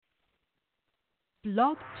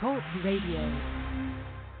Blog Talk Radio.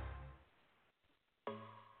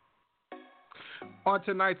 On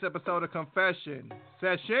tonight's episode of Confession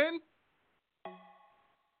Session,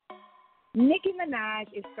 Nicki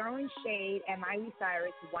Minaj is throwing shade at Miley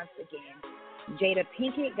Cyrus once again. Jada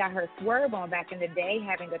Pinkett got her swerve on back in the day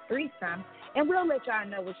having a threesome, and we'll let y'all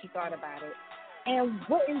know what she thought about it. And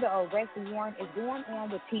what in the arrest warrant is going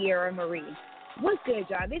on with Tierra Marie? What's good,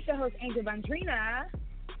 y'all? This is your host, Angel Vantrina.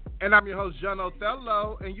 and I'm your host, John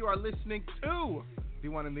Othello, and you are listening to the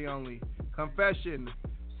one and the only Confession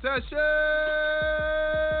Session.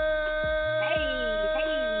 Hey.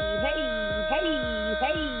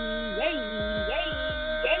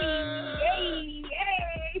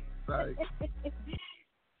 Sorry.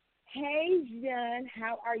 Hey, John,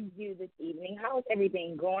 how are you this evening? How is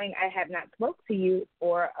everything going? I have not spoke to you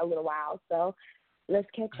for a little while, so let's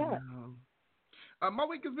catch up. My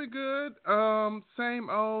week has been good. Same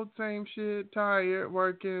old, same shit. Tired,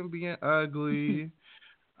 working, being ugly.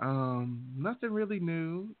 Nothing really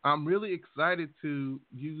new. I'm really excited to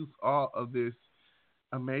use all of this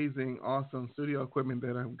amazing, awesome studio equipment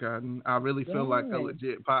that I've gotten. I really feel like a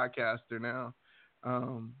legit podcaster now.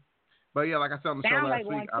 But yeah, like I said on the show last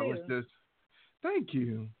week, I was just thank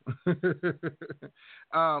you.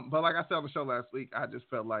 But like I said on the show last week, I just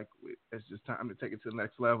felt like it's just time to take it to the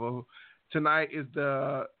next level. Tonight is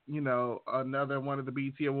another one of the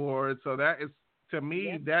BET Awards. So that is, to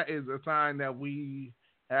me, that is a sign that we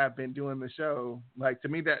have been doing the show. Like, to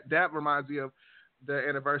me, that reminds me of the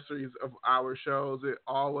anniversaries of our shows. It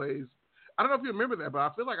always, I don't know if you remember that, but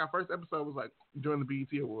I feel like our first episode was like during the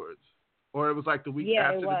BET Awards. Or it was like the week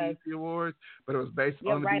after the BET Awards, but it was based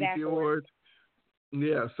on the BET Awards.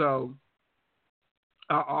 Yeah, so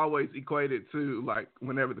I always equate it to, like,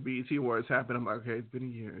 whenever the BET Awards happen, I'm like, okay, it's been a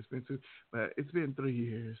year, it's been 2, but it's been 3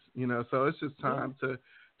 years, so it's just time to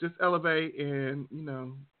just elevate and,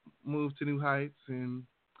 move to new heights. And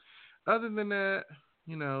other than that,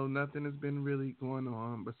 nothing has been really going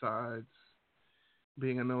on besides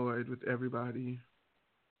being annoyed with everybody.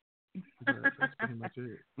 But that's pretty much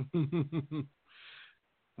it.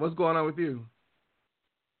 What's going on with you?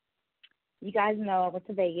 You guys know I went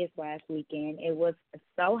to Vegas last weekend. It was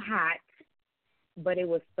so hot, but it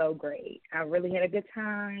was so great. I really had a good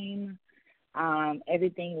time.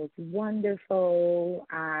 Everything was wonderful.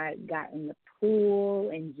 I got in the pool,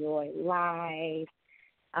 enjoyed life.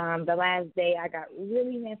 The last day I got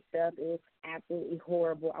really messed up. It was absolutely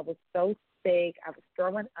horrible. I was so sick. I was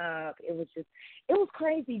throwing up. It was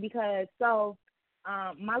crazy because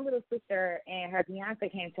my little sister and her fiance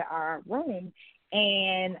came to our room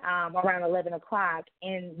and around 11 o'clock,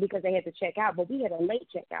 and because they had to check out, but we had a late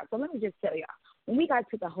checkout. So let me just tell y'all, when we got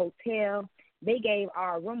to the hotel, they gave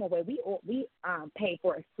our room away. We paid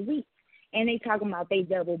for a suite, and they talking about they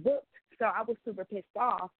double booked. So I was super pissed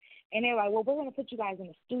off, and they're like, well, we're going to put you guys in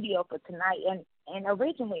the studio for tonight. And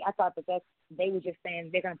originally I thought that they were just saying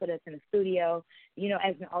they're going to put us in the studio,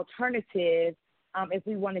 as an alternative if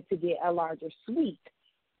we wanted to get a larger suite.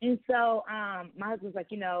 And so my husband's like,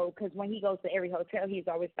 because when he goes to every hotel, he's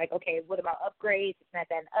always like, okay, what about upgrades, this, that,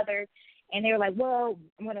 and other. And they were like, well,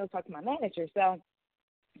 I'm going to talk to my manager. So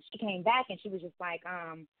she came back, and she was just like,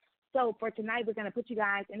 so for tonight, we're going to put you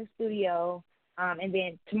guys in the studio, and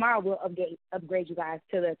then tomorrow we'll upgrade you guys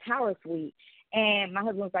to the tower suite. And my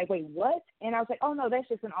husband was like, wait, what? And I was like, oh, no, that's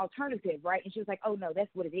just an alternative, right? And she was like, oh, no, that's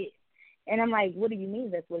what it is. And I'm like, what do you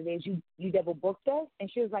mean that's what it is? You double booked us? And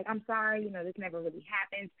she was like, I'm sorry, this never really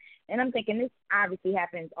happens. And I'm thinking this obviously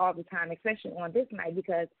happens all the time, especially on this night,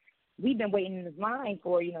 because we've been waiting in this line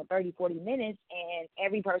for, 30, 40 minutes, and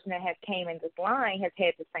every person that has came in this line has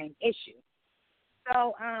had the same issue.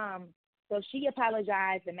 So she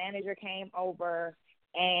apologized. The manager came over,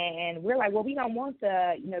 and we're like, well, we don't want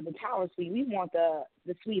the tower suite. We want the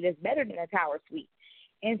suite that's better than the tower suite.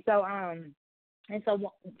 And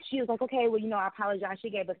so she was like, okay, well, I apologize. She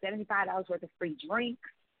gave us $75 worth of free drinks.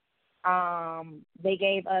 They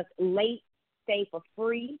gave us late stay for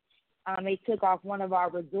free. They took off one of our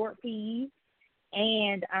resort fees.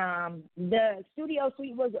 And the studio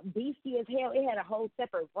suite was beastie as hell. It had a whole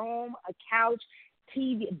separate room, a couch,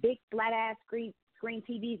 TV, big flat-ass screen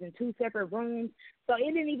TVs in 2 separate rooms. So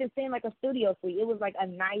it didn't even seem like a studio suite. It was like a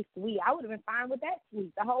nice suite. I would have been fine with that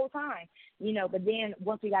suite the whole time, But then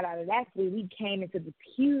once we got out of that suite, we came into the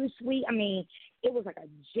huge suite. I mean, it was like a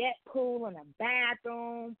jet pool and a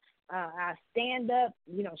bathroom, a stand-up,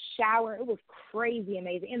 shower. It was crazy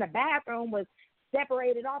amazing. And the bathroom was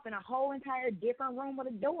separated off in a whole entire different room with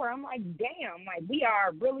a door. I'm like, damn, like we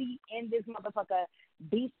are really in this motherfucker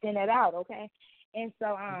beasting it out, okay? And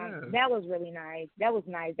so that was really nice. That was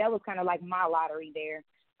nice. That was kind of like my lottery there.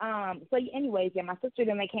 So anyways, yeah, my sister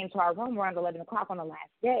then they came to our room around 11 o'clock on the last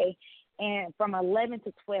day, and from 11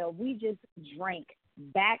 to 12, we just drank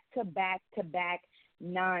back to back to back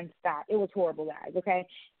nonstop. It was horrible, guys. Okay,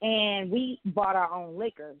 and we bought our own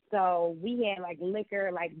liquor, so we had like liquor,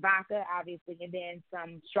 like vodka, obviously, and then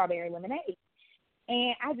some strawberry lemonade.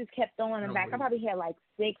 And I just kept throwing them back. I probably had like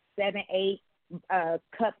 6, 7, 8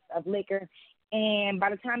 cups of liquor. And by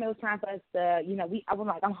the time it was time for us to, I was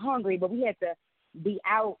like, I'm hungry, but we had to be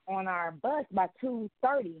out on our bus by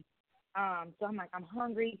 2:30. So I'm like, I'm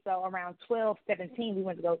hungry. So around 12:17, we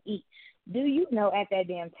went to go eat. Do you know, at that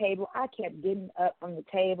damn table, I kept getting up from the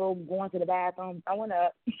table, going to the bathroom, throwing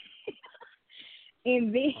up.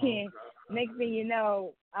 And then next thing you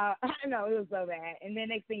know, I know it was so bad. And then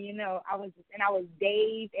next thing you know, I was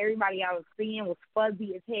dazed. Everybody I was seeing was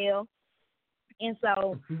fuzzy as hell. And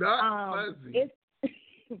so it's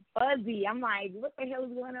fuzzy. I'm like, what the hell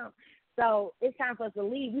is going on? So it's time for us to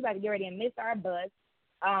leave. We about to get ready and miss our bus,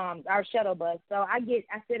 our shuttle bus. So I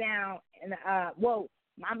sit down and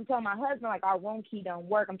I'm telling my husband, like, our room key don't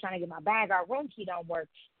work. I'm trying to get my bag. Our room key don't work.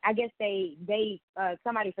 I guess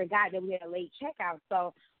somebody forgot that we had a late checkout.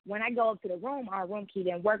 So when I go up to the room, our room key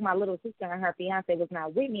didn't work. My little sister and her fiance was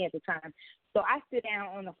not with me at the time. So I sit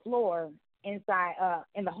down on the floor inside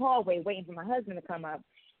in the hallway waiting for my husband to come up.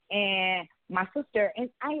 And my sister, and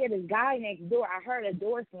I hear this guy next door. I heard a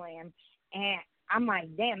door slam, and I'm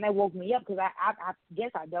like, damn, that woke me up because I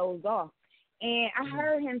guess I dozed off. And I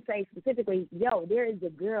heard him say specifically, yo, there is a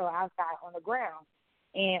girl outside on the ground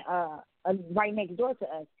and right next door to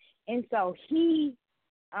us. And so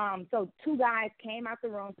so 2 guys came out the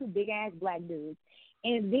room, 2 big-ass black dudes.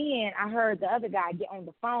 And then I heard the other guy get on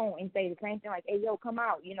the phone and say the same thing, like, hey, yo, come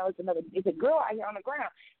out. It's a girl out here on the ground.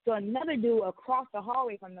 So another dude across the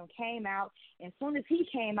hallway from them came out. And as soon as he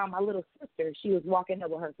came out, my little sister, she was walking up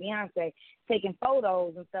with her fiance, taking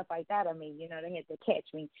photos and stuff like that of me. They had to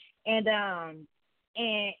catch me. And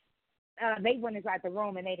they went inside the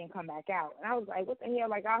room and they didn't come back out. And I was like, what the hell?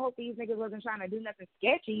 Like, I hope these niggas wasn't trying to do nothing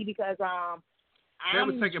sketchy because I'm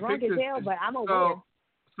drunk as hell, but I'm aware.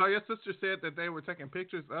 So your sister said that they were taking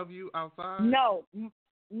pictures of you outside? No,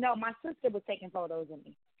 my sister was taking photos of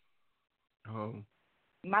me. Oh.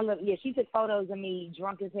 She took photos of me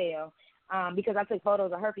drunk as hell because I took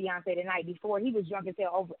photos of her fiance the night before. He was drunk as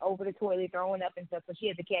hell over the toilet throwing up and stuff, so she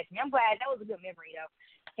had to catch me. I'm glad. That was a good memory, though.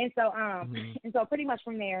 And so and so pretty much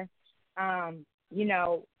from there, my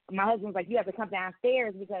husband's like, you have to come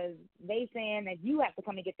downstairs because they saying that you have to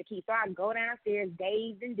come and get the key. So I go downstairs,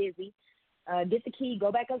 dazed and dizzy. Get the key,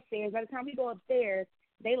 go back upstairs. By the time we go upstairs,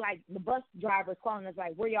 they the bus driver's calling us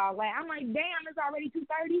like, where y'all at? I'm like, damn, it's already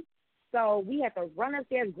 2:30. So we had to run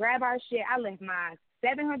upstairs, grab our shit. I left my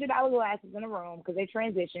 $700 glasses in the room because they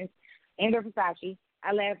transitioned, and they're Versace.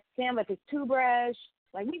 I left Sam his toothbrush.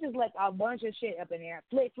 Like, we just left a bunch of shit up in there,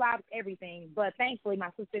 flip-flops, everything. But thankfully,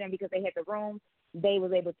 my sister and them, because they had the room, they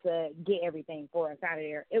was able to get everything for us out of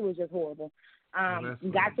there. It was just horrible.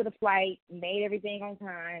 Got to the flight, made everything on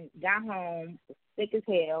time, got home, sick as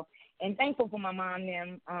hell, and thankful for my mom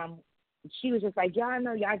and them. She was just like, y'all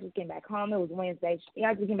know y'all just came back home. It was Wednesday.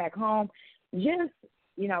 Y'all just came back home. Just,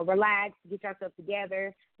 relax, get yourself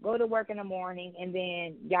together, go to work in the morning, and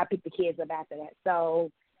then y'all pick the kids up after that.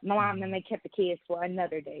 So my mom and them, they kept the kids for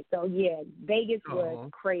another day. So, yeah, Vegas was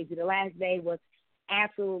crazy. The last day was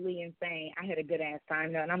absolutely insane. I had a good-ass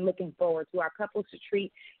time, though, and I'm looking forward to our couples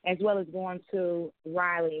retreat as well as going to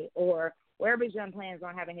Raleigh or wherever John plans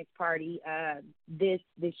on having his party this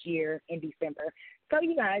year in December. So,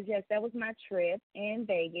 you guys, yes, that was my trip in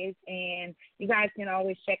Vegas, and you guys can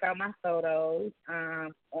always check out my photos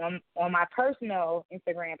on my personal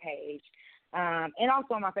Instagram page and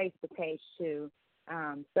also on my Facebook page, too.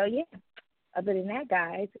 So, yeah, other than that,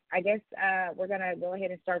 guys, I guess we're going to go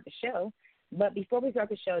ahead and start the show. But before we start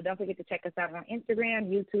the show, don't forget to check us out on Instagram,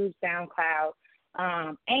 YouTube, SoundCloud,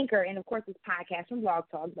 Anchor, and, of course, this podcast from Blog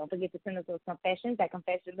Talk. Don't forget to send us those confessions at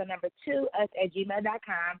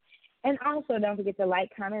confessions2us@gmail.com. And also, don't forget to like,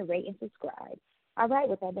 comment, rate, and subscribe. All right,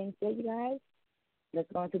 with that being said, you guys,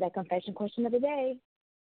 let's go into that confession question of the day.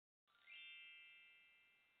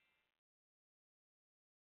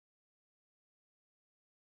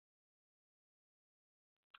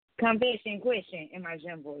 Confession question in my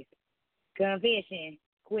gym voice. Confession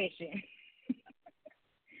question.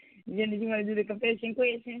 Jen, do you want to do the confession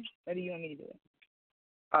question, or do you want me to do it?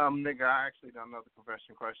 Nigga, I actually don't know the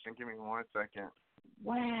confession question. Give me 1 second.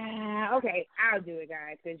 Wow. Okay, I'll do it,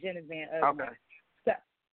 guys, because Jen is being ugly. Okay. So,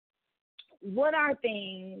 what are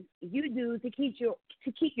things you do to keep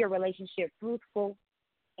your relationship fruitful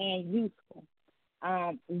and useful?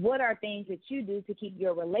 What are things that you do to keep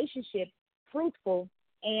your relationship fruitful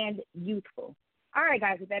and youthful. All right,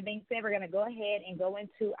 guys, with that being said, we're going to go ahead and go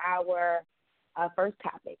into our first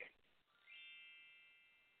topic.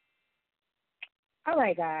 All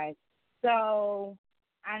right, guys. So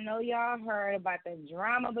I know y'all heard about the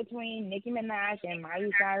drama between Nicki Minaj and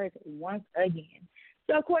Miley Cyrus once again.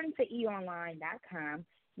 So according to eOnline.com,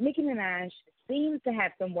 Nicki Minaj seems to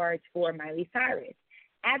have some words for Miley Cyrus.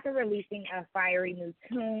 After releasing a fiery new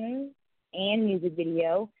tune and music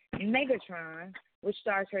video, Megatron, which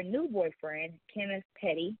stars her new boyfriend, Kenneth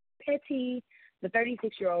Petty, the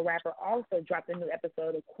 36-year-old rapper, also dropped a new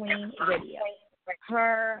episode of Queen Radio.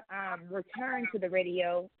 Her return to the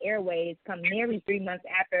radio airways come nearly 3 months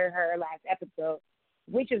after her last episode,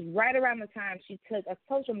 which is right around the time she took a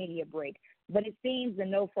social media break. But it seems the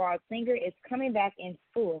No Fraud singer is coming back in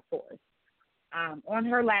full force. On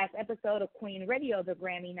her last episode of Queen Radio, the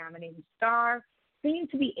Grammy-nominated star seemed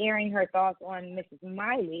to be airing her thoughts on Mrs.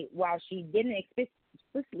 Miley. While she didn't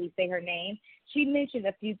explicitly say her name, she mentioned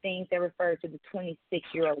a few things that referred to the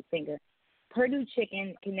 26-year-old singer. Purdue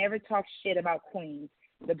Chicken can never talk shit about Queens,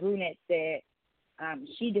 the brunette said.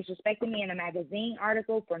 She disrespected me in a magazine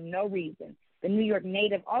article for no reason. The New York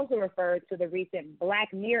native also referred to the recent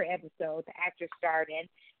Black Mirror episode the actress starred in.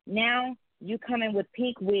 Now you come in with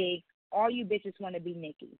pink wigs. All you bitches want to be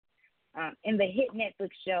Nicki. In the hit Netflix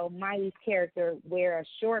show, Miley's character wear a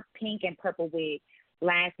short pink and purple wig.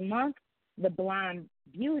 Last month, the blonde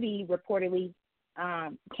beauty reportedly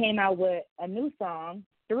came out with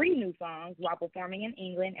three new songs, while performing in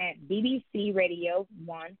England at BBC Radio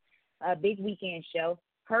 1, a big weekend show.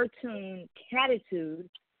 Her tune, Catitude,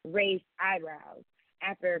 raised eyebrows.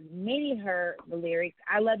 After many heard the lyrics,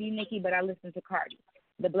 I love you, Nicki, but I listen to Cardi.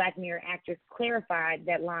 The Black Mirror actress clarified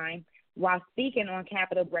that line while speaking on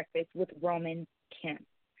Capitol Breakfast with Roman Kemp.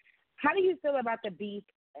 How do you feel about the beef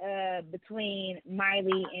between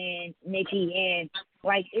Miley and Nicki? And,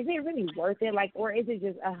 is it really worth it? Or is it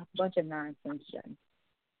just a bunch of nonsense, Jen?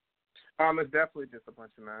 It's definitely just a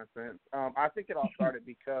bunch of nonsense. I think it all started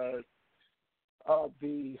because of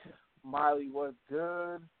the Miley Was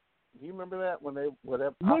Good. Do you remember that when they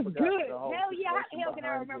whatever? Was good. Hell yeah! How the hell can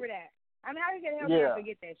I remember that? I mean, how the hell can I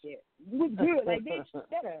forget that shit? Was good. Bitch,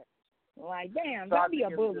 shut up. Damn, so don't be a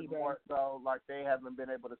bully, bro. More so, they haven't been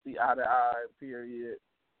able to see eye to eye. Period.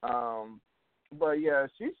 But yeah,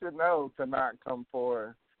 she should know to not come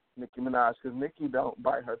for Nicki Minaj, because Nicki don't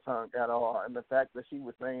bite her tongue at all. And the fact that she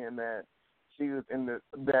was saying that she was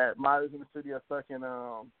that Miley was in the studio sucking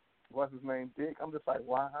what's his name, Dick. I'm just like,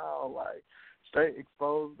 wow, straight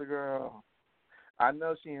exposed the girl. I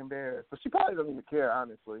know she embarrassed, but she probably doesn't even care,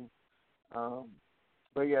 honestly.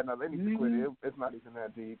 But yeah, no, they need to quit it. It's not even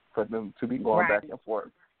that deep for them to be going back and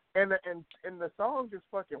forth. And the song is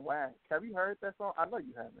fucking whack. Have you heard that song? I know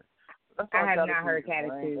you haven't. I have not heard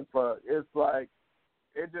Catitude. But it's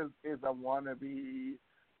it just is a wannabe,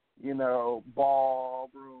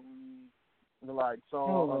 ballroom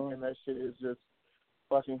song, and that shit is just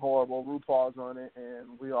fucking horrible. RuPaul's on it,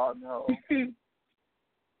 and we all know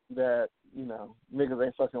that niggas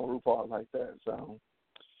ain't fucking with RuPaul like that. So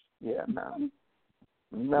yeah, no.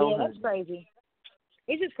 Yeah, that's crazy.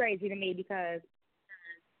 It's just crazy to me because,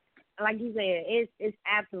 like you said,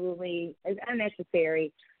 it's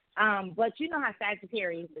unnecessary. But you know how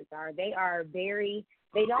Sagittarius are. They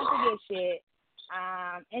don't forget shit.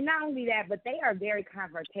 And not only that, but they are very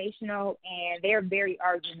confrontational and they're very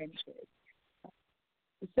argumentative.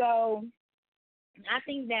 So I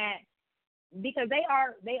think that because they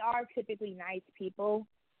are typically nice people,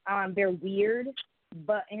 they're weird.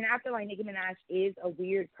 And I feel like Nicki Minaj is a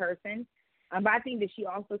weird person. But I think that she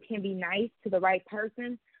also can be nice to the right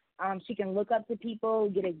person. She can look up to people,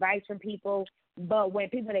 get advice from people. But when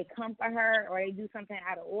people, they come for her or they do something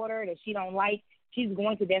out of order that she don't like, she's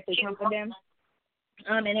going to definitely come for them.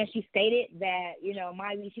 And then she stated that,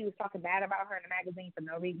 Miley, she was talking bad about her in the magazine for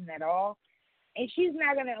no reason at all. And she's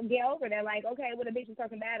not going to get over that. Okay, well, the bitch was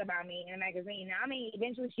talking bad about me in a magazine. Now, I mean,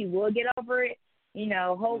 eventually she will get over it.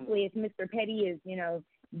 Hopefully if Mr. Petty is,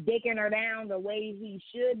 dicking her down the way he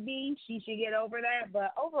should be, she should get over that.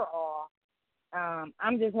 But overall,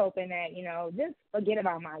 I'm just hoping that, just forget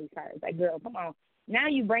about Miley Cyrus. Girl, come on. Now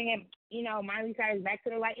you bringing, Miley Cyrus back to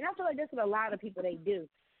the light. And I feel like that's what a lot of people, they do.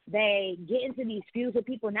 They get into these feuds with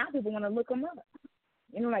people. Now people want to look them up.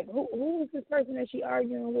 Who is this person that she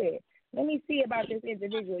arguing with? Let me see about this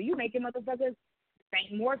individual. You making motherfuckers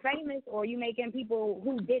more famous, or you making people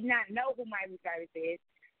who did not know who Miley Cyrus is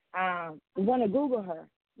want to Google her.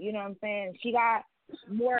 You know what I'm saying? She got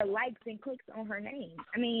more likes and clicks on her name.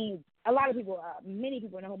 I mean, a lot of people, many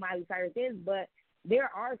people know who Miley Cyrus is, but there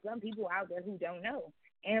are some people out there who don't know.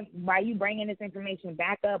 And by you bringing this information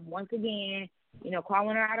back up once again,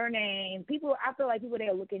 calling her out her name. I feel like people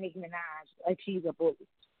there look at Nicki Minaj like she's a bully.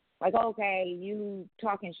 Like, okay, you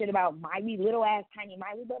talking shit about Miley, little ass tiny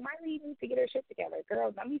Miley, but Miley needs to get her shit together,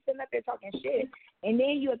 girl. Don't be sitting up there talking shit, and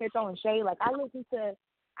then you up there throwing shade. Like, I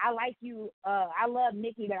like you, I love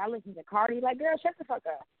Nicki, but I listen to Cardi. Like, girl, shut the fuck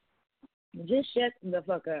up. Just shut the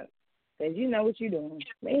fuck up, cause you know what you're doing.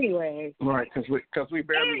 Anyway. Right, cause we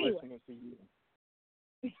barely listening to you.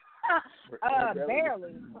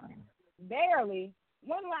 Barely.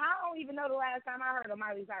 I don't even know the last time I heard a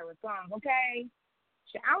Miley Cyrus song. Okay.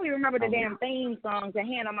 I don't even remember the damn theme song to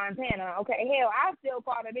Hannah Montana. Okay, hell, I still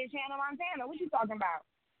call the bitch Hannah Montana. What you talking about?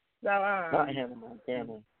 So, not Hannah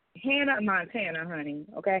Montana. Hannah Montana, honey.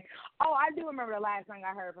 Okay. Oh, I do remember the last song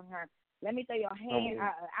I heard from her. Let me throw your hand.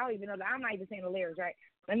 I don't even know. I'm not even saying the lyrics, right?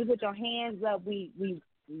 Let me put your hands up. We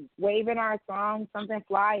waving our song. Something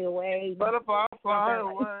fly away. Butterfly fly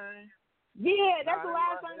away. Yeah, that's the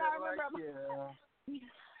last song I remember.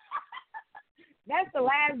 That's the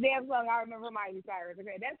last damn song I remember from Miley Cyrus.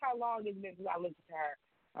 Okay, that's how long it's been since I listened to her.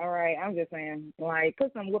 All right, I'm just saying, like,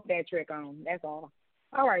 put some whoop that trick on. That's all.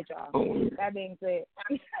 All right, y'all. That being said,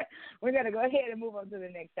 we're gonna go ahead and move on to the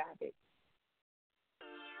next topic.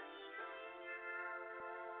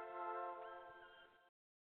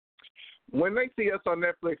 When They See Us on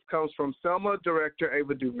Netflix comes from Selma director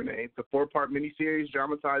Ava DuVernay. The 4-part miniseries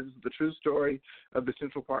dramatizes the true story of the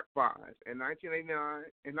Central Park Five. In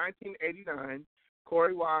 1989,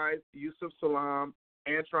 Corey Wise, Yusuf Salaam,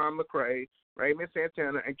 Antron McCray, Raymond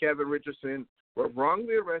Santana, and Kevin Richardson were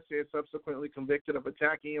wrongly arrested and subsequently convicted of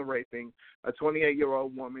attacking and raping a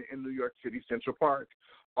 28-year-old woman in New York City Central Park.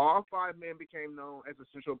 All 5 men became known as the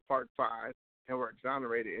Central Park Five and were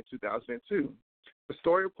exonerated in 2002. The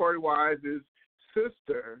story of Corey Wise's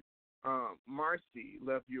sister, Marcy,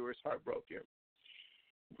 left viewers heartbroken.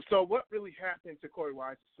 So what really happened to Corey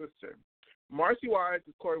Wise's sister? Marcy Wise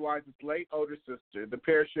is Corey Wise's late older sister. The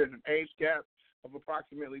pair shared an age gap of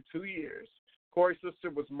approximately 2 years. Corey's sister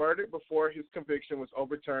was murdered before his conviction was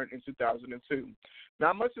overturned in 2002.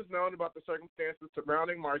 Not much is known about the circumstances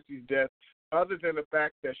surrounding Marcy's death other than the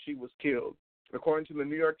fact that she was killed. According to the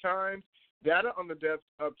New York Times, data on the deaths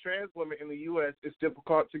of trans women in the U.S. is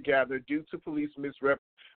difficult to gather due to police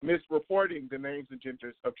misreporting the names and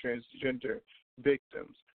genders of transgender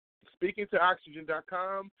victims. Speaking to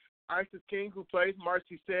Oxygen.com, Isis King, who plays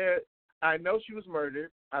Marcy, said, "I know she was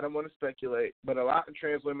murdered. I don't want to speculate, but a lot of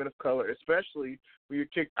trans women of color, especially when you're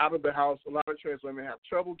kicked out of the house, a lot of trans women have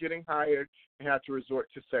trouble getting hired and have to resort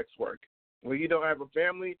to sex work. When you don't have a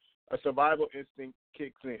family, a survival instinct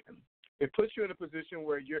kicks in. It puts you in a position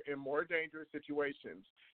where you're in more dangerous situations.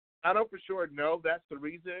 I don't for sure know that's the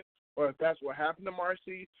reason or if that's what happened to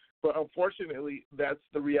Marcy, but unfortunately, that's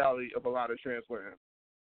the reality of a lot of trans women."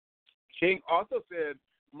 King also said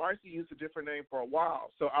Marcy used a different name for a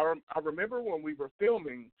while. So I remember when we were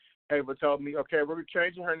filming, Ava told me, okay, we're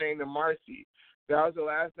changing her name to Marcy. That was the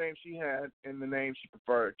last name she had and the name she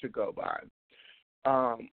preferred to go by.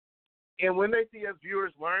 And when They See Us,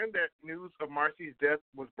 viewers learned that news of Marcy's death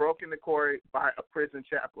was broken to Corey by a prison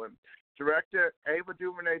chaplain. Director Ava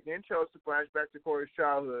DuVernay then chose to flash back to Corey's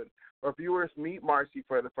childhood, where viewers meet Marcy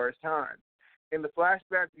for the first time. In the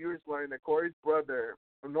flashback, viewers learned that Corey's brother,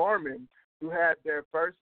 Norman, who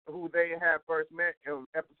they had first met in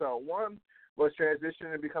episode 1, was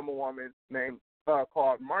transitioning to become a woman named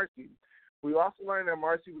called Marcy. We also learned that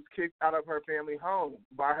Marcy was kicked out of her family home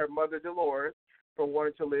by her mother, Dolores, for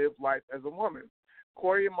wanting to live life as a woman.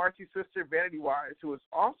 Corey and Marcy's sister, Vanity Wise, who is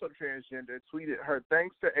also transgender, tweeted her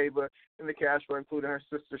thanks to Ava and the cast for including her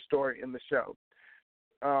sister's story in the show.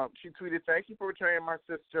 She tweeted, "Thank you for portraying my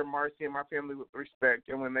sister, Marcy, and my family with respect.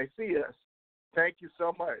 And when they see us, thank you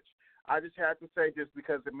so much. I just had to say this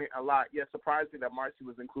because it meant a lot. Yes, surprising that Marcy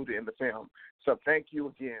was included in the film. So thank you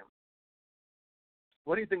again."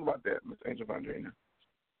 What do you think about that, Ms. Angel Vondrina?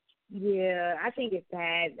 Yeah, I think it's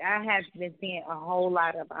sad. I have been seeing a whole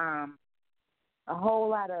lot of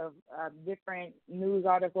different news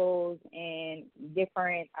articles and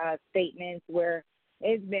different statements where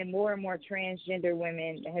it's been more and more transgender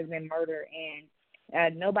women that has been murdered,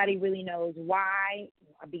 and nobody really knows why,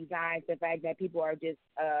 besides the fact that people are just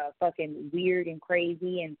fucking weird and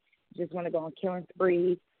crazy and just want to go on killing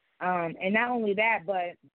sprees. And not only that,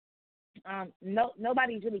 but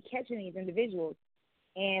nobody's really catching these individuals.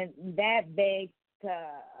 And that begs to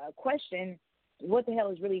question what the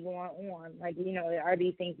hell is really going on. Like, are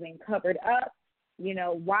these things being covered up?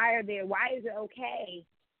 Why is it okay,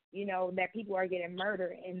 that people are getting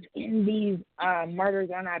murdered and these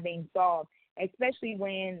murders are not being solved, especially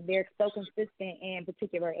when they're so consistent in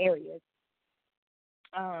particular areas.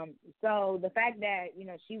 So the fact that,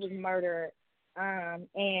 she was murdered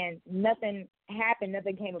and nothing happened,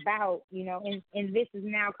 nothing came about, and this is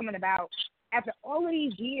now coming about after all of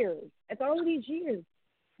these years. After all of these years,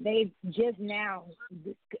 they've just now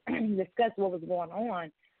discussed what was going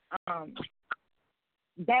on.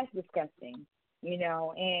 That's disgusting,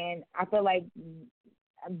 and I feel like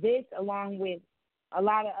this, along with a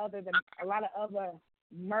lot of other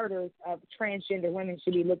murders of transgender women,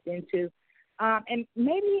 should be looked into, and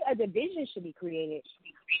maybe a division should be created,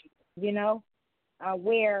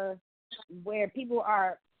 where people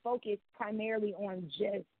are focused primarily on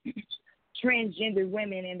just transgender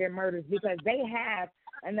women and their murders, because they have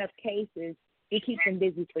enough cases to keep them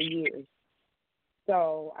busy for years.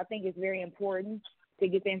 So I think it's very important to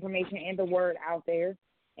get the information and the word out there.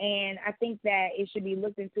 And I think that it should be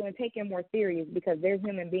looked into and taken more serious, because they're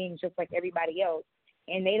human beings just like everybody else,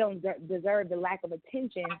 and they don't deserve the lack of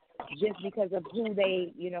attention just because of who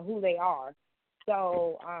they are.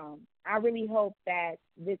 So I really hope that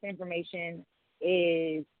this information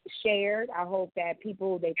is shared. I hope that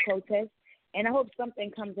they protest, and I hope something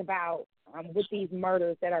comes about with these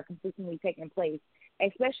murders that are consistently taking place,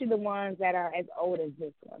 especially the ones that are as old as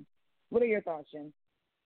this one. What are your thoughts, Jim?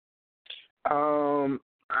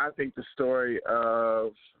 I think the story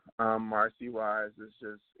of Marcy Wise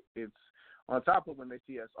is it's on top of when they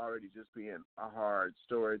see us already just being a hard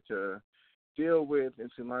story to deal with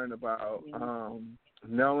and to learn about,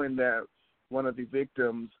 knowing that one of the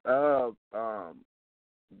victims of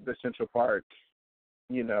the Central Park,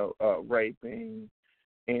 raping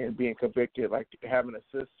and being convicted, like having a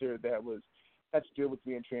sister that had to deal with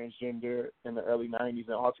being transgender in the early 90s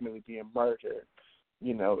and ultimately being murdered,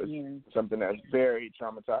 is something that's very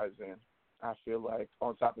traumatizing, I feel like,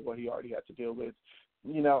 on top of what he already had to deal with.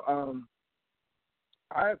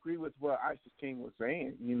 I agree with what Isis King was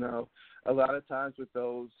saying. A lot of times with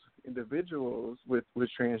those individuals, with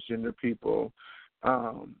transgender people,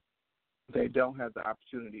 they don't have the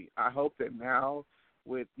opportunity. I hope that now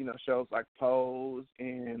with, shows like Pose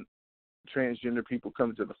and transgender people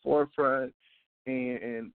coming to the forefront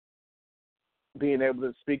and being able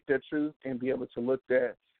to speak their truth and be able to look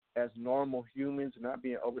at as normal humans, not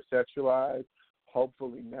being over-sexualized,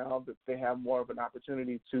 hopefully now that they have more of an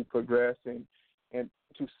opportunity to progress and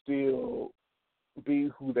to still be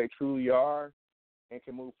who they truly are and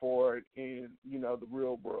can move forward in, the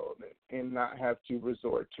real world and not have to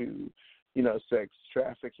resort to, sex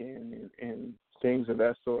trafficking and things of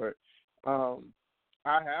that sort. I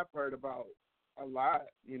have heard about a lot,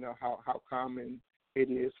 how common it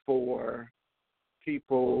is for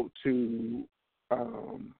people to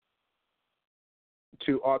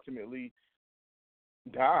ultimately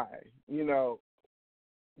die,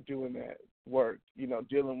 doing that work,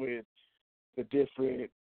 dealing with the different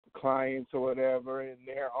clients or whatever and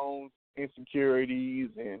their own insecurities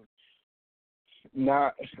and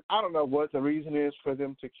I don't know what the reason is for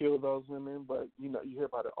them to kill those women, but, you hear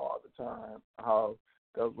about it all the time, how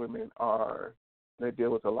those women they deal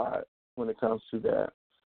with a lot when it comes to that.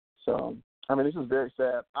 So, this is very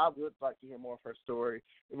sad. I would like to hear more of her story.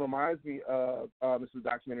 It reminds me of this is a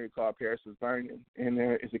documentary called Paris is Burning, and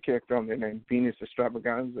there is a character on there named Venus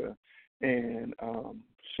Extravaganza, and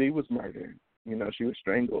she was murdered. She was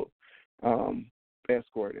strangled,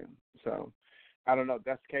 escorted. So I don't know if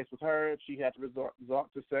that's the case with her. If she had to resort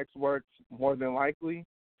to sex work, more than likely.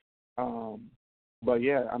 But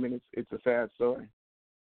yeah, it's a sad story.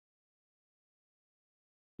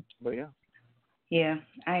 But yeah. Yeah,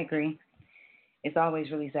 I agree. It's always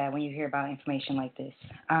really sad when you hear about information like this.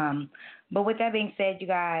 But with that being said, you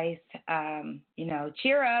guys,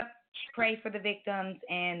 cheer up, pray for the victims,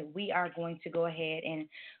 and we are going to go ahead and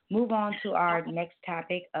move on to our next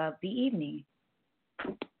topic of the evening.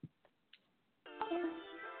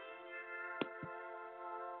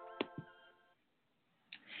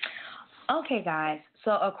 Okay, guys.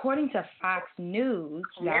 So according to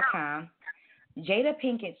FoxNews.com, Jada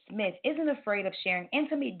Pinkett Smith isn't afraid of sharing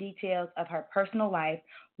intimate details of her personal life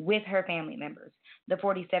with her family members. The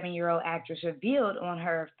 47-year-old actress revealed on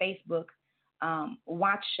her Facebook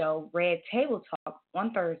watch show Red Table Talk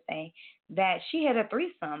on Thursday that she had a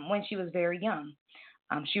threesome when she was very young.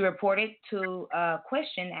 She reported to a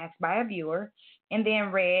question asked by a viewer and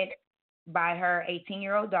then read by her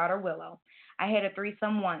 18-year-old daughter, Willow. I had a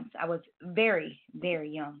threesome once. I was very, very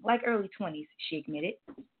young, like early 20s, she admitted.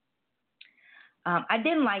 I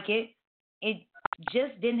didn't like it. It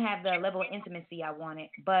just didn't have the level of intimacy I wanted.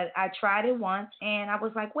 But I tried it once, and I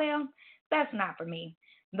was like, well, that's not for me.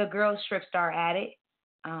 The girl strip star added.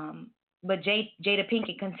 But Jada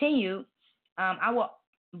Pinkett continued,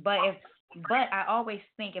 but I always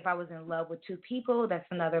think if I was in love with two people, that's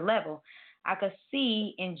another level. I could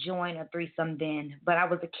see enjoying a threesome then, but I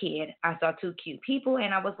was a kid. I saw two cute people,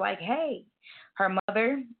 and I was like, hey. Her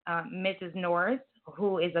mother, Mrs. Norris,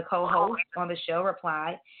 who is a co-host on the show,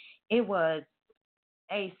 replied, it was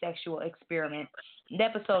a sexual experiment. The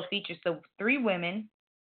episode features the three women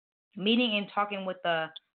meeting and talking with the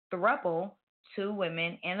throuple, two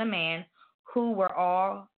women and a man, who were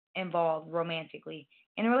all involved romantically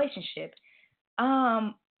in a relationship.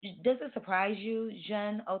 Um, does it surprise you,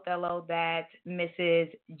 Jean Othello, that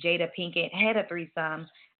Mrs. Jada Pinkett had a threesome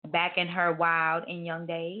back in her wild and young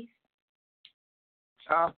days?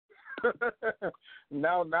 Uh,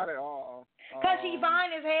 no, not at all. Cause she fine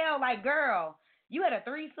as hell. Like, girl, you had a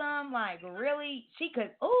threesome. Like, really? She could.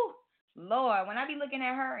 Ooh, Lord. When I be looking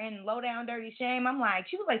at her in Low Down Dirty Shame, I'm like,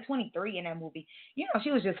 she was like 23 in that movie. You know, she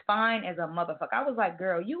was just fine as a motherfucker. I was like,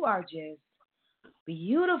 girl, you are just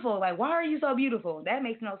beautiful. Like, why are you so beautiful? That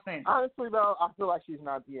makes no sense. Honestly, though, I feel like she's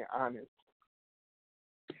not being honest.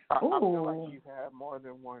 I feel like she's had more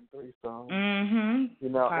than one threesome. Mm-hmm. You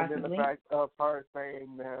know, Possibly. and then the fact of her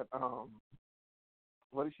saying that,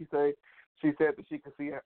 what did she say? She said that she could see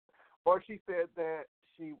her, or she said that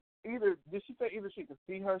did she say either she could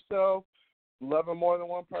see herself loving more than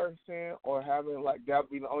one person, or having, like, that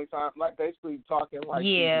would be the only time, like, basically talking like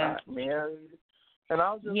she's not married. And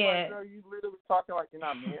I was just like, girl, you literally talking like you're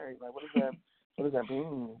not married. Like, what does that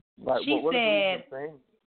mean? Like, what is the saying?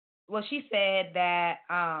 Well, she said that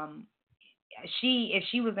if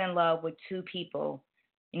she was in love with two people,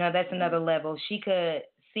 you know, that's another level. She could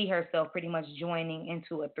see herself pretty much joining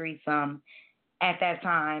into a threesome at that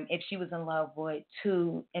time if she was in love with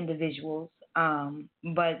two individuals.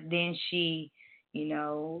 But then she, you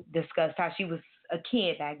know, discussed how she was a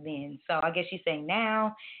kid back then. So I guess she's saying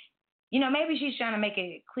now, you know, maybe she's trying to make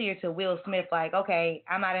it clear to Will Smith, like, okay,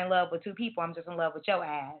 I'm not in love with two people. I'm just in love with your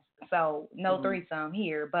ass. So no threesome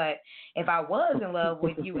here. But if I was in love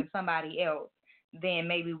with you and somebody else, then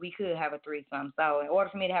maybe we could have a threesome. So in order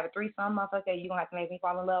for me to have a threesome, motherfucker, you're going to have to make me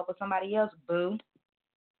fall in love with somebody else, boo.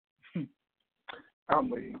 I'm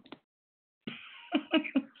weak.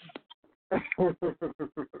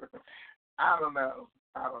 I don't know.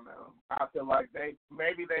 I feel like they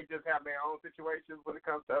just have their own situations when it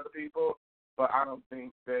comes to other people, but I don't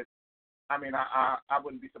think that. I mean, I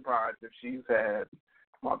wouldn't be surprised if she's had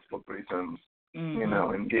multiple threesomes, you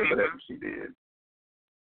know, and did whatever she did.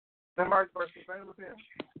 And vice versa, same with him.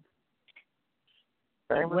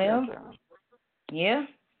 Same with him.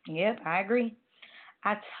 Yeah, I agree.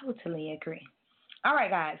 I totally agree. All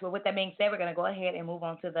right, guys. Well, with that being said, we're going to go ahead and move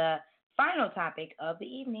on to the final topic of the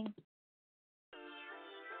evening.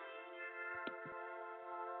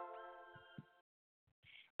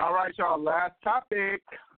 All right, y'all. Last topic,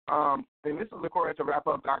 and this is according to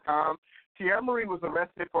WrapUp.com. Tierra Marie was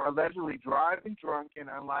arrested for allegedly driving drunk and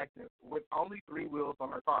unlicensed with only 3 wheels on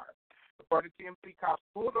her car. According to TMZ, cops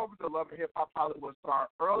pulled over the Love and Hip Hop Hollywood star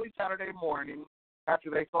early Saturday morning after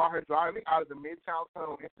they saw her driving out of the Midtown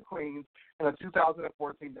Tunnel into Queens in a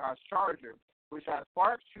 2014 Dodge Charger, which had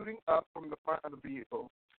sparks shooting up from the front of the vehicle.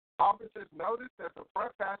 Officers noticed that the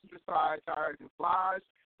front passenger side tire dislodged,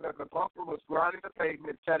 that the bumper was grinding the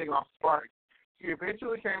pavement, setting off sparks. She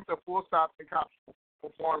eventually came to a full stop and cops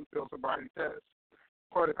performed field sobriety tests.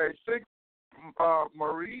 According to page 6,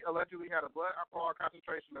 Marie allegedly had a blood alcohol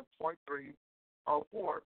concentration of 0.304,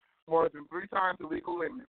 more than 3 times the legal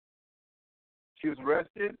limit. She was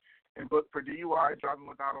arrested and booked for DUI, driving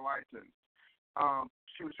without a license.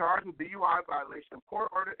 She was charged with DUI, violation of court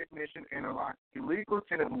order, ignition, interlock, illegal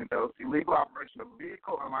tenant windows, illegal operation of a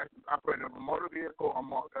vehicle, unlicensed operator of a motor vehicle,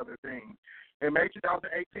 among other things. In May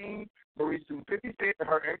 2018, Marie sued 50 Cent and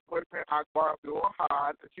her ex-boyfriend Akbar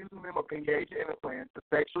Abdul-Wahad, accusing them of engaging in a plan to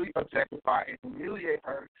sexually objectify and humiliate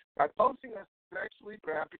her by posting a sexually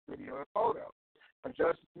graphic video and photo. A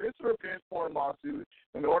judge dismissed her revenge porn lawsuit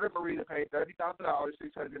and ordered Marie to pay $30,000,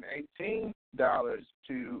 $618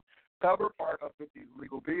 to cover part of 50's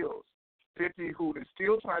legal bills. 50, who is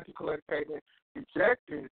still trying to collect payment,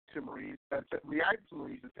 reacted to Marie's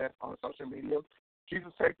test on social media.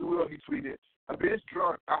 Jesus take the wheel, he tweeted, "A bitch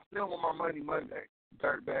drunk, I still want my money Monday,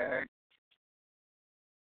 dirtbag."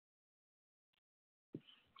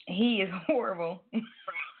 He is horrible.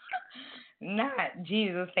 Not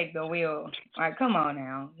Jesus take the wheel. Like, come on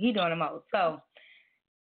now. He doing the most. So,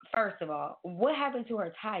 first of all, what happened to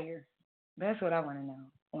her tire? That's what I want to know.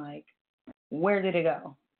 Like, where did it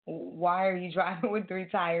go? Why are you driving with 3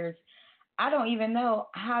 tires? I don't even know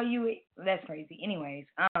how you. That's crazy. Anyways,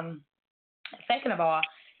 second of all,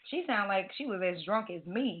 she sounded like she was as drunk as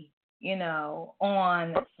me, you know,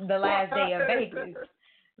 on the last day of Vegas.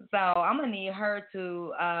 So I'm gonna need her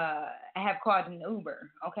to have called an Uber,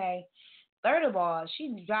 okay? Third of all,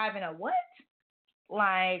 she's driving a what?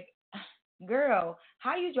 Like, girl,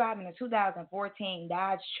 how you driving a 2014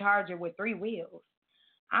 Dodge Charger with three wheels?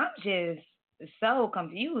 I'm just so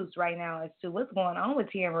confused right now as to what's going on with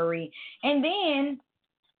Tia Marie. And then,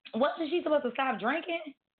 wasn't she supposed to stop drinking?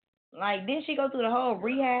 Like, didn't she go through the whole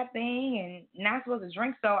rehab thing and not supposed to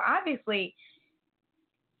drink? So obviously,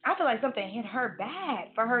 I feel like something hit her bad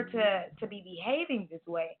for her to be behaving this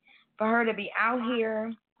way, for her to be out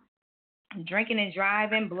here drinking and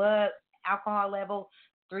driving, blood alcohol level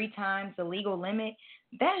 3 times the legal limit.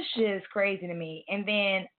 That's just crazy to me. And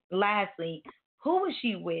then lastly, who was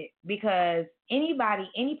she with? Because anybody,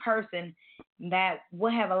 any person that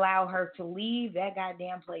would have allowed her to leave that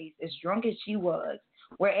goddamn place as drunk as she was,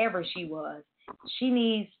 wherever she was, she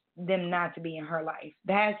needs them not to be in her life.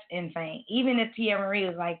 That's insane. Even if Tia Marie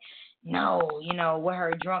was like, no, with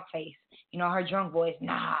her drunk face, her drunk voice,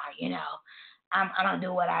 nah, I'm gonna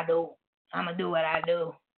do what I do. I'm gonna do what I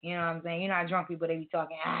do. You know what I'm saying? You know how drunk people, they be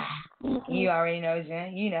talking, you already know,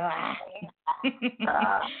 Jen.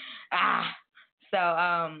 So,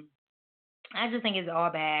 I just think it's all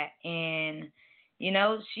bad. And,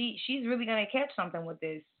 she's really gonna catch something with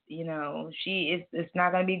this. It's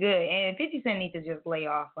not gonna be good. And 50 Cent needs to just lay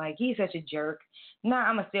off. Like, he's such a jerk. Nah,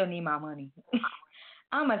 I'ma still need my money.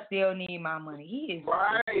 I'ma still need my money. He is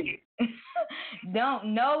right.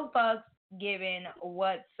 no fucks given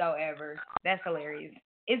whatsoever. That's hilarious.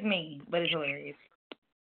 It's mean, but it's hilarious.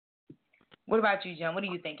 What about you, John? What are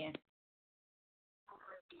you thinking?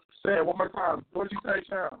 Say it one more time. What did you say,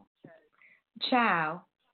 Chow?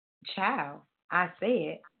 Chow. I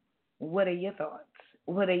said, what are your thoughts?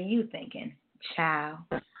 What are you thinking? Chow.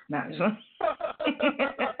 Not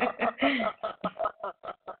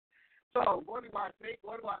So, what do I think?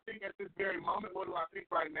 What do I think at this very moment? What do I think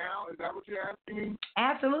right now? Is that what you're asking me?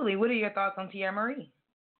 Absolutely. What are your thoughts on Tia Marie?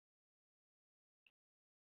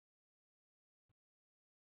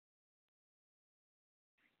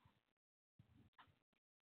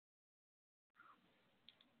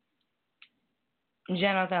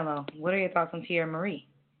 Jen Othello, what are your thoughts on Tia Marie?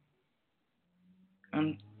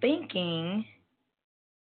 I'm thinking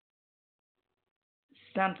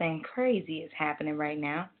something crazy is happening right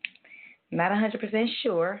now. Not 100%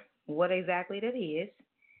 sure what exactly that is,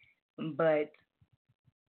 but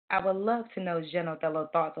I would love to know Jen Othello's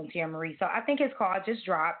thoughts on Tia Marie. So I think his call just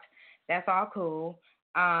dropped. That's all cool.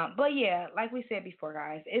 But yeah, like we said before,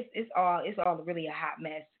 guys, it's all really a hot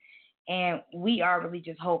mess. And we are really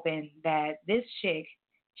just hoping that this chick,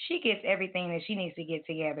 she gets everything that she needs to get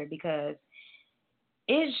together, because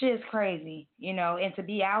it's just crazy, and to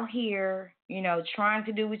be out here, trying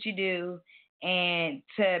to do what you do and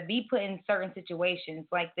to be put in certain situations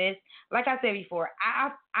like this. Like I said before, I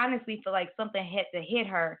honestly feel like something had to hit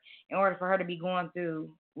her in order for her to be going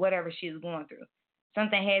through whatever she was going through.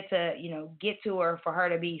 Something had to, get to her for her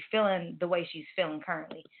to be feeling the way she's feeling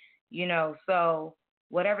currently, so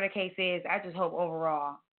whatever the case is, I just hope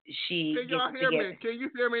overall she Can y'all gets hear together. me? Can you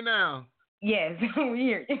hear me now? Yes, we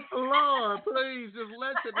hear you. Lord, please just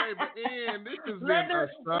let your neighbor in. This has been a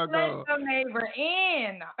struggle. Let your neighbor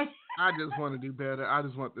in. I just want to do better. I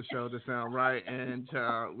just want the show to sound right, and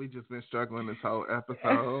we just been struggling this whole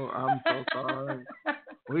episode. I'm so sorry.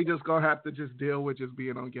 We just gonna have to just deal with just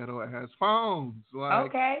being on Ghetto Ass Phones. Like,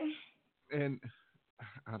 okay. And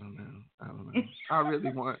I don't know.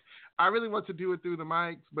 I really want to do it through the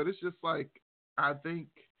mics, but it's just like, I think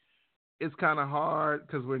it's kind of hard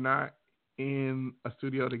because we're not in a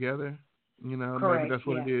studio together. Correct, maybe that's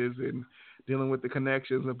what it is, and dealing with the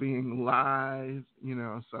connections of being live.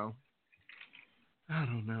 So I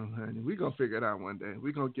don't know, honey. We're gonna figure it out one day.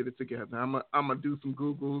 We're gonna get it together. I'm gonna do some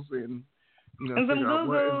Googles and figure out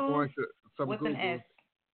what is going to with Googles. an S.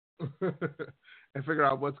 And figure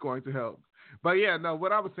out what's going to help. But yeah, no,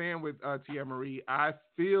 what I was saying with Tia Marie, I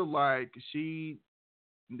feel like she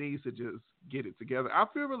needs to just get it together. I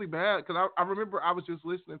feel really bad because I remember I was just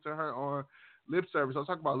listening to her on Lip Service. I'll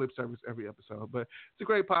talk about Lip Service every episode, but it's a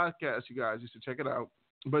great podcast, you guys. You should check it out.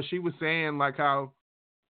 But she was saying like how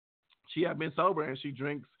she had been sober and she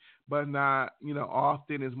drinks, but not,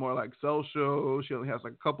 often. Is more like social. She only has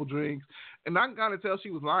like a couple drinks. And I can kind of tell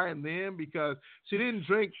she was lying then because she didn't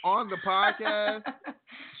drink on the podcast.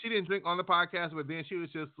 But then she was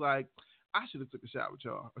just like, I should have took a shot with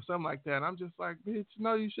y'all or something like that. And I'm just like, bitch,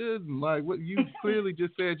 no, you shouldn't. Like, what you clearly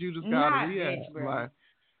just said you just got a reaction. Like,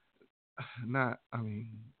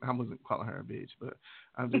 I wasn't calling her a bitch, but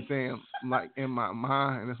I'm just saying, like, in my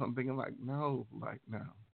mind, and I'm thinking, like, no,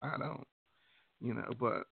 I don't,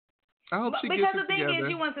 but I hope she because gets the it thing together. is,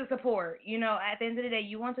 you want to support. At the end of the day,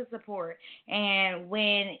 you want to support. And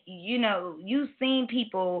when you've seen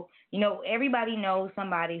people, everybody knows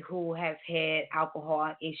somebody who has had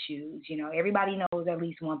alcohol issues. Everybody knows at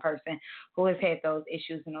least one person who has had those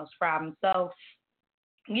issues and those problems. So,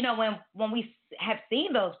 when we have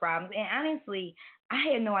seen those problems, and honestly,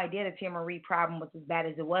 I had no idea the Tia Marie problem was as bad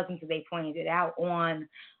as it was until they pointed it out on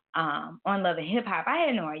Love and Hip Hop. I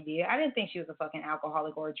had no idea. I didn't think she was a fucking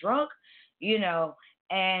alcoholic or a drunk,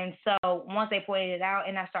 And so once they pointed it out,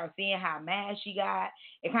 and I started seeing how mad she got,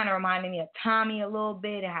 it kind of reminded me of Tommy a little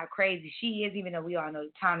bit and how crazy she is, even though we all know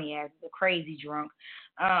Tommy as the crazy drunk.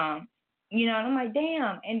 And I'm like,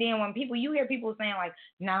 damn. And then when you hear people saying like,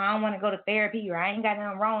 nah, I don't want to go to therapy or I ain't got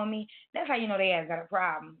nothing wrong with me, that's how you know they ass got a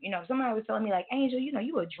problem. If somebody was telling me like, Angel,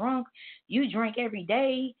 you a drunk, you drink every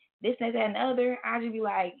day, this, that, and the other, I'd just be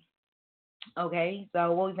like, okay,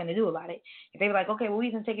 so what we gonna do about it? If they be like, okay, well, we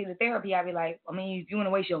can take you to therapy, I'd be like, I mean, if you want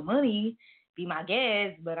to waste your money, be my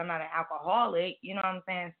guest, but I'm not an alcoholic, you know what I'm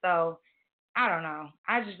saying? So, I don't know.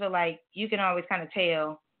 I just feel like you can always kind of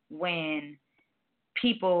tell when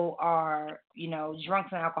people are,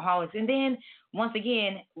 drunks and alcoholics. And then, once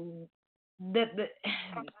again, the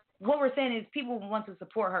what we're saying is people want to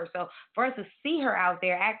support her. So for us to see her out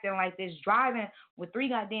there acting like this, driving with 3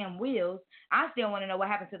 goddamn wheels, I still want to know what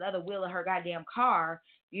happened to the other wheel of her goddamn car,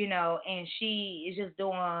 and she is just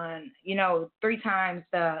doing, 3 times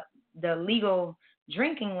the legal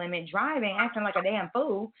drinking limit, driving, acting like a damn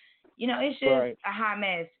fool. It's just right. a hot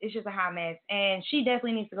mess. It's just a hot mess. And she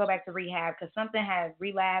definitely needs to go back to rehab because something has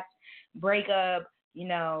relapsed, breakup,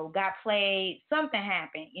 got played, something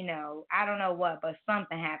happened, I don't know what, but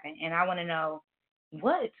something happened. And I want to know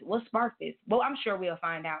what sparked this. Well, I'm sure we'll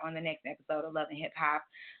find out on the next episode of Love and Hip Hop,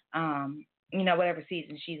 whatever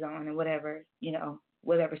season she's on and whatever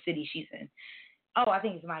city she's in. Oh, I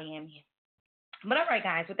think it's Miami. But all right,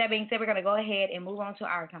 guys, with that being said, we're going to go ahead and move on to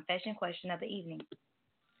our confession question of the evening.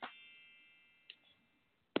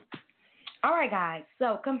 All right, guys,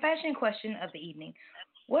 so confession question of the evening.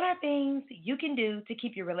 What are things you can do to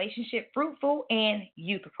keep your relationship fruitful and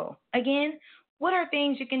youthful? Again, what are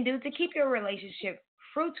things you can do to keep your relationship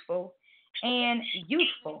fruitful and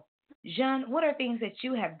youthful? Jean, what are things that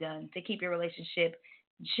you have done to keep your relationship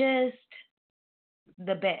just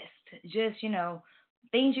the best? Just,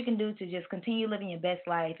 things you can do to just continue living your best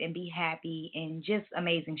life and be happy and just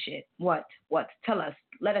amazing shit. What? Tell us.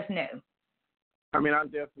 Let us know. I mean, I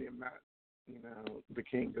definitely am not, the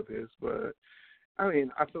king of this, but I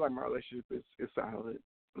mean, I feel like my relationship is solid.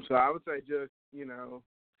 So I would say just,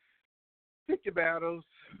 pick your battles,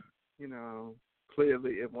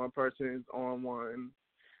 clearly if one person is on one,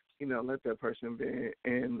 let that person be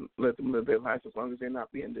and let them live their life as long as they're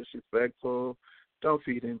not being disrespectful. Don't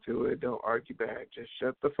feed into it. Don't argue back. Just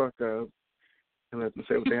shut the fuck up and let them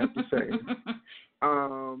say what they have to say.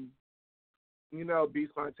 Be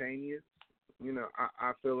spontaneous.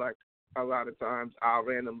 I feel like a lot of times I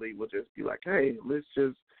randomly will just be like, hey, let's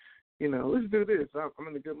just, let's do this. I'm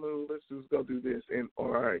in a good mood. Let's just go do this.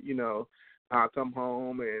 Or I'll come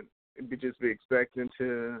home and be expecting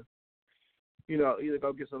to, either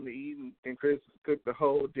go get something to eat and Chris cook the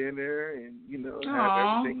whole dinner and,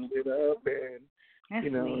 have everything lit up and,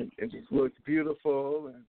 and just look beautiful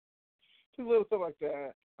and just little stuff like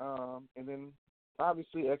that. And then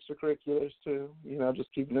obviously extracurriculars too,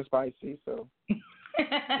 just keeping it spicy. So,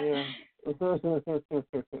 yeah.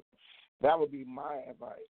 That would be my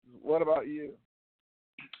advice. What about you?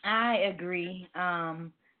 I agree.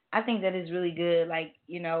 I think that is really good. Like,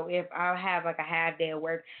 if I have like a half day of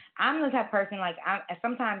work, I'm the type of person, like,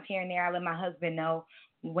 sometimes here and there I let my husband know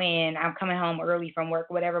when I'm coming home early from work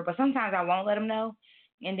or whatever, but sometimes I won't let him know.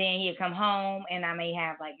 And then he'll come home and I may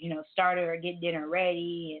have like, started or get dinner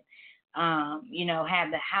ready and,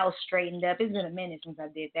 have the house straightened up. It's been a minute since I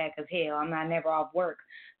did that because, hell, I'm not never off work.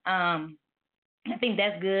 I think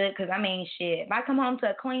that's good because, I mean, shit, if I come home to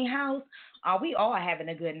a clean house, we all having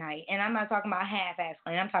a good night. And I'm not talking about half-ass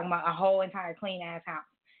clean. I'm talking about a whole entire clean-ass house.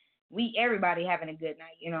 Everybody having a good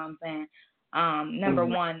night, you know what I'm saying? Number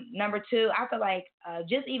one. Number two, I feel like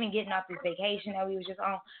just even getting off this vacation that we was just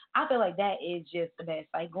on, I feel like that is just the best.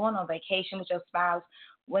 Like going on vacation with your spouse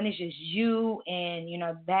when it's just you and,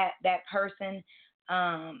 that person,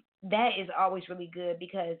 that is always really good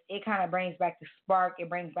because it kind of brings back the spark. It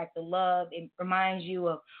brings back the love. It reminds you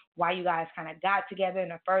of why you guys kind of got together in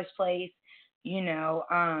the first place, and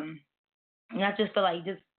I just feel like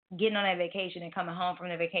just getting on that vacation and coming home from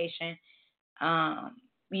the vacation,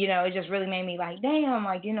 it just really made me like, damn,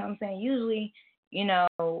 like, what I'm saying? Usually you know,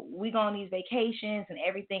 we go on these vacations and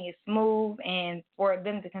everything is smooth, and for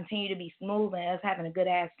them to continue to be smooth and us having a good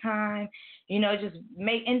ass time, you know, just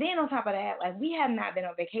make. And then on top of that, like, we have not been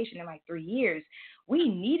on vacation in like 3 years. We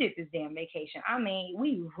needed this damn vacation. I mean,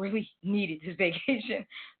 we really needed this vacation.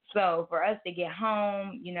 So for us to get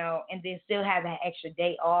home, you know, and then still have that extra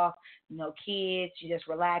day off, you know, kids, you just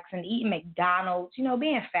relaxing, eating McDonald's, you know,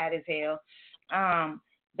 being fat as hell.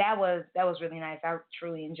 That was really nice. I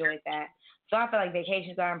truly enjoyed that. So I feel like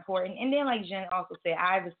vacations are important. And then, like Jen also said,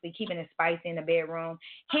 obviously keeping it spicy in the bedroom,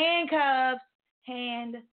 handcuffs,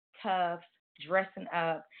 dressing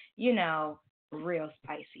up, you know, real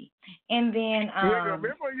spicy. And then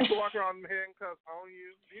remember when you used to walk around in handcuffs on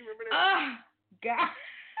you? Do you remember that? Oh God.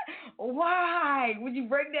 Why would you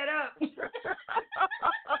bring that up?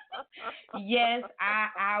 Yes,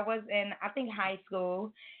 I was in, I think, high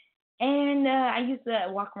school, and I used to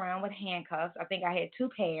walk around with handcuffs. I think I had 2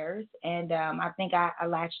 pairs, and I think I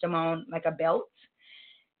latched them on like a belt.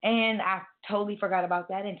 And I totally forgot about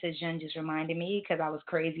that until Jen just reminded me, because I was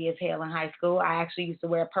crazy as hell in high school. I actually used to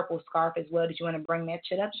wear a purple scarf as well. Did you want to bring that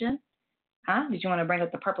shit up, Jen? Huh? Did you want to bring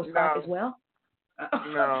up the purple scarf as well?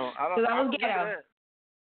 No, I don't. Because I was don't ghetto. that.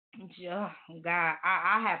 Oh, God,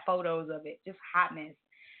 I have photos of it. Just hot mess.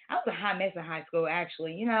 I was a hot mess in high school,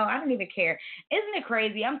 actually. You know, I didn't even care. Isn't it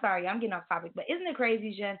crazy? I'm sorry, I'm getting off topic, but isn't it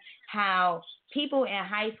crazy, Jen, how people in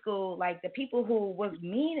high school, like the people who was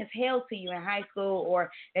mean as hell to you in high school,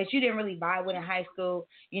 or that you didn't really vibe with in high school,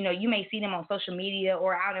 you know, you may see them on social media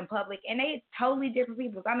or out in public, and they totally different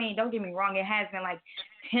people. I mean, don't get me wrong, it has been like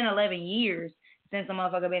 10, 11 years since a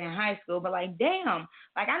motherfucker been in high school, but like, damn,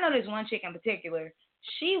 like, I know this one chick in particular.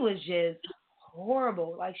 She was just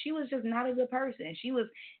horrible. Like, she was just not a good person. She was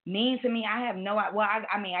mean to me. I have no idea. Well,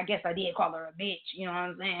 I mean, I guess I did call her a bitch, you know what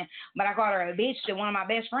I'm saying? But I called her a bitch to one of my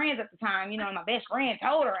best friends at the time, you know, and my best friend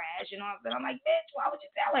told her ass, you know what I'm saying? I'm like, bitch, why would you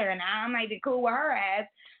tell her? And I'm not even cool with her ass.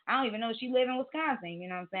 I don't even know she live in Wisconsin, you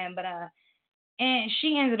know what I'm saying? But, and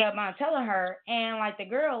she ended up not telling her, and like the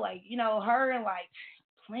girl, like, you know, her and like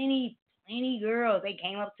plenty girls, they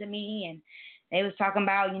came up to me and they was talking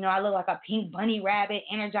about, you know, I look like a pink bunny rabbit,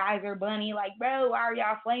 Energizer bunny. Like, bro, why are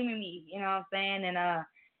y'all flaming me? You know what I'm saying? And,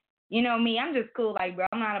 you know me, I'm just cool. Like, bro,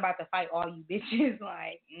 I'm not about to fight all you bitches.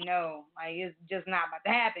 Like, no. Like, it's just not about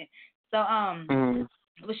to happen. So,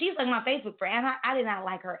 but she's like my Facebook friend. I did not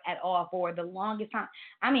like her at all for the longest time.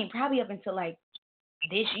 I mean, probably up until, like,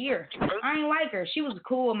 this year. I ain't like her. She was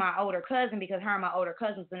cool with my older cousin because her and my older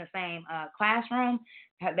cousin was in the same classroom.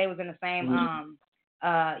 They was in the same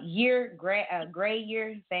year, grade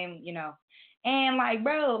year, same, you know. And like,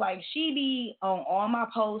 bro, like, she be on all my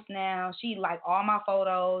posts now. She like all my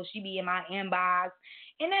photos. She be in my inbox.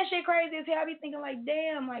 And that shit crazy as hell. I be thinking like,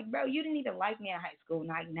 damn, like, bro, you didn't even like me in high school.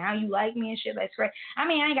 Like, now you like me and shit. That's crazy. I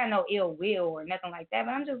mean, I ain't got no ill will or nothing like that,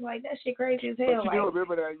 but I'm just like, that shit crazy as hell. But you do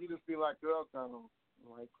remember that. You just be like, girl, kind of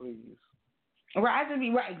like, please. Right, I just be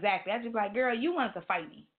right, exactly. I just be like, girl, you wanted to fight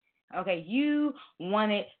me. Okay, you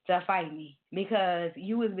wanted to fight me because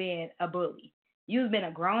you was being a bully. You was being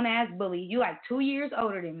a grown ass bully. You like 2 years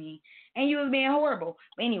older than me, and you was being horrible.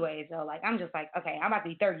 But anyways, so like, I'm just like, okay, I'm about to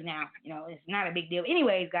be 30 now. You know, it's not a big deal.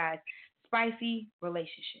 Anyways, guys, spicy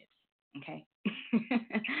relationships. Okay.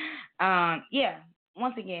 Yeah.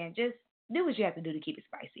 Once again, just do what you have to do to keep it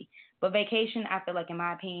spicy. But vacation, I feel like, in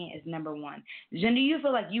my opinion, is number one. Jen, do you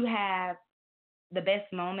feel like you have the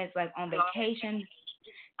best moments like on vacation?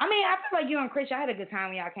 I mean, I feel like you and Chris, y'all had a good time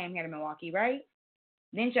when y'all came here to Milwaukee, right?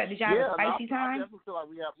 Did y'all have a spicy time? I definitely feel like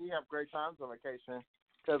we have great times on vacation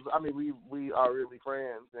because I mean we are really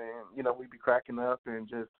friends, and you know we be cracking up and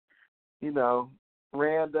just, you know,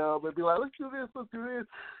 random and be like, let's do this,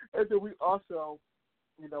 and then we also,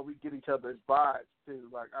 you know, we get each other's vibes too.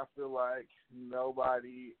 Like, I feel like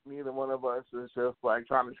neither one of us is just like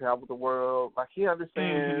trying to travel the world. Like, he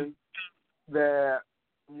understands that,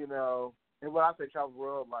 you know, and when I say travel the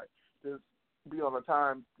world, like, just be on a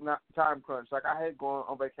time crunch. Like, I hate going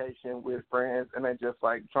on vacation with friends and then just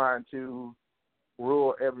like trying to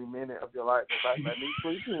rule every minute of your life. It's like, let me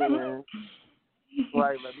sleep in.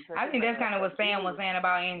 Like, let me take I think that's kind of what Sam was saying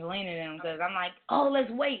about Angelina and them, because I'm like, oh,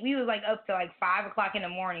 let's wait. We was like up to like 5 o'clock in the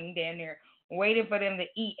morning down there waiting for them to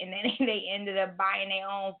eat, and then they ended up buying their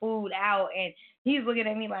own food out, and he's looking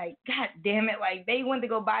at me like, God damn it, like, they went to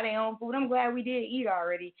go buy their own food. I'm glad we did eat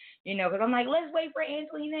already, you know, because I'm like, let's wait for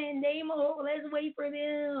Angelina and Damo, let's wait for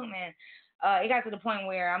them, and it got to the point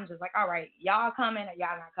where I'm just like, all right, y'all coming or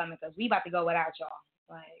y'all not coming, because we about to go without y'all.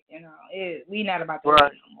 Like, you know, we not about to wait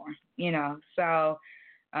no more, you know, so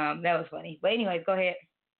that was funny. But anyways, go ahead.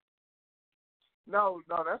 No,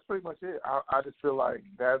 that's pretty much it. I just feel like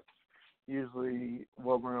that's usually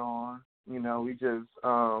what we're on. You know, we just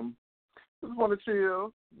want to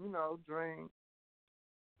chill, you know, drink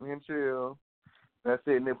and chill. That's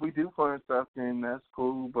it. And if we do fun stuff, then that's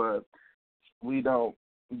cool. But I don't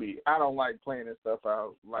like planning stuff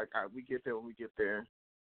out. Like we get there when we get there,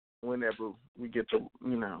 whenever we get to,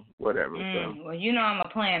 you know, whatever. So. Well, you know I'm a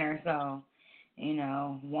planner, so you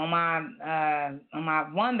know on my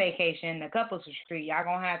one vacation, the couples retreat, y'all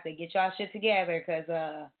gonna have to get y'all shit together because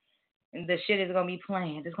the shit is gonna be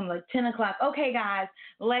planned. It's gonna be like 10 o'clock. Okay, guys,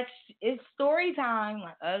 it's story time.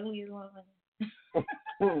 Like ugly as well.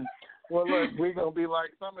 Well, look, we're going to be like,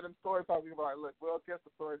 some of them story times, we're like, look, we'll catch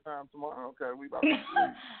the story time tomorrow. Okay, we about to sleep.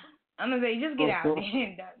 I'm going to say, just get out. Go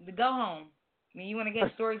home. I mean, you want to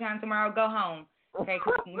get story time tomorrow, go home. Okay,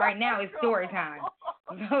 'cause right now it's story time.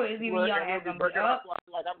 So it's either y'all ass going to be up.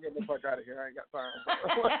 Like, I'm getting the fuck out of here. I ain't got time.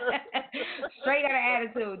 Straight out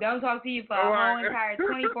of attitude. Don't talk to you for a whole entire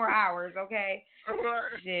 24 hours, okay?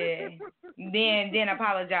 Shit. Then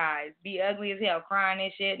apologize. Be ugly as hell, crying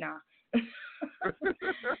and shit. Nah.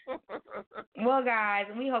 Well, guys,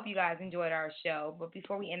 we hope you guys enjoyed our show. But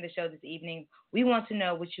before we end the show this evening, we want to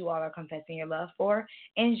know what you all are confessing your love for.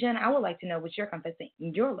 And Jen, I would like to know what you're confessing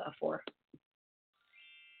your love for.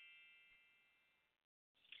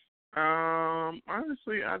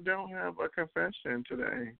 Honestly, I don't have a confession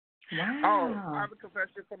today. Wow. Oh, I have a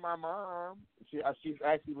confession for my mom. She's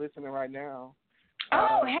actually listening right now.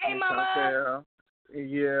 Oh, hey, Mama.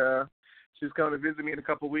 Yeah. She's coming to visit me in a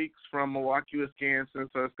couple of weeks from Milwaukee, Wisconsin,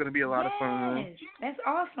 so it's going to be a lot of fun. That's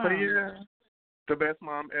awesome. But yeah, the best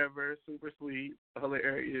mom ever, super sweet,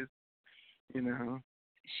 hilarious, you know.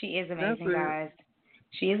 She is amazing, guys.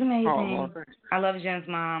 She is amazing. Oh, I love Jen's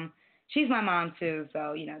mom. She's my mom, too,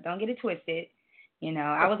 so, you know, don't get it twisted. You know,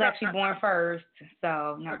 I was actually born first,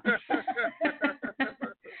 so, no.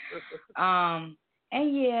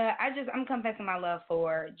 And, yeah, I'm confessing my love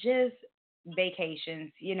for just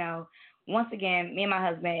vacations, you know. Once again, me and my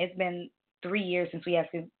husband, it's been 3 years since we have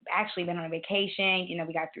actually been on a vacation. You know,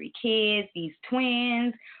 we got 3 kids, these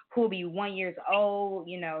twins who will be 1 year old,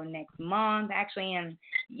 you know, next month, actually in,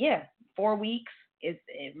 4 weeks.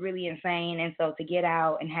 It's really insane. And so to get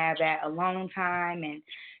out and have that alone time and,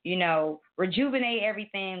 you know, rejuvenate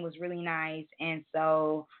everything was really nice. And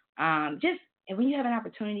so and when you have an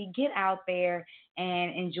opportunity, get out there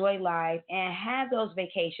and enjoy life and have those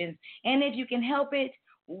vacations. And if you can help it,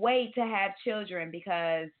 wait to have children,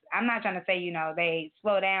 because I'm not trying to say, you know, they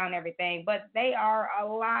slow down everything, but they are a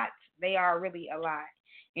lot. They are really a lot,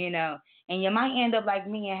 you know. And you might end up like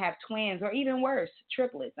me and have twins or even worse,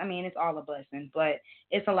 triplets. I mean, it's all a blessing, but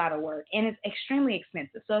it's a lot of work and it's extremely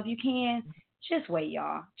expensive. So if you can, just wait,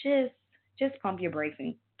 y'all. Just pump your brakes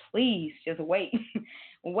and please just wait.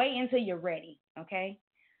 Wait until you're ready, okay?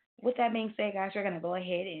 With that being said, guys, we're going to go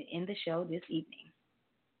ahead and end the show this evening.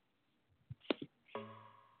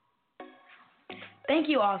 Thank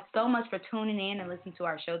you all so much for tuning in and listening to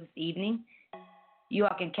our show this evening. You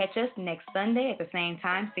all can catch us next Sunday at the same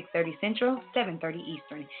time, 6:30 Central, 7:30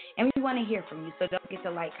 Eastern. And we want to hear from you, so don't forget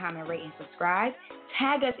to like, comment, rate, and subscribe.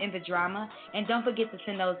 Tag us in the drama, and don't forget to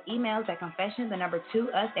send those emails at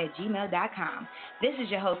confession2us@gmail.com. This is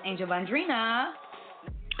your host, Angel Vandrina.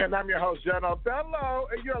 And I'm your host, John Othello,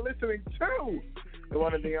 and you're listening to the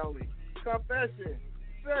one and the only Confession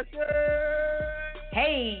Session.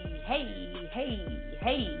 Hey, hey, hey,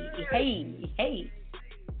 hey, hey, hey.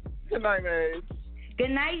 Good night, man.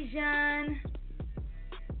 Good night, John.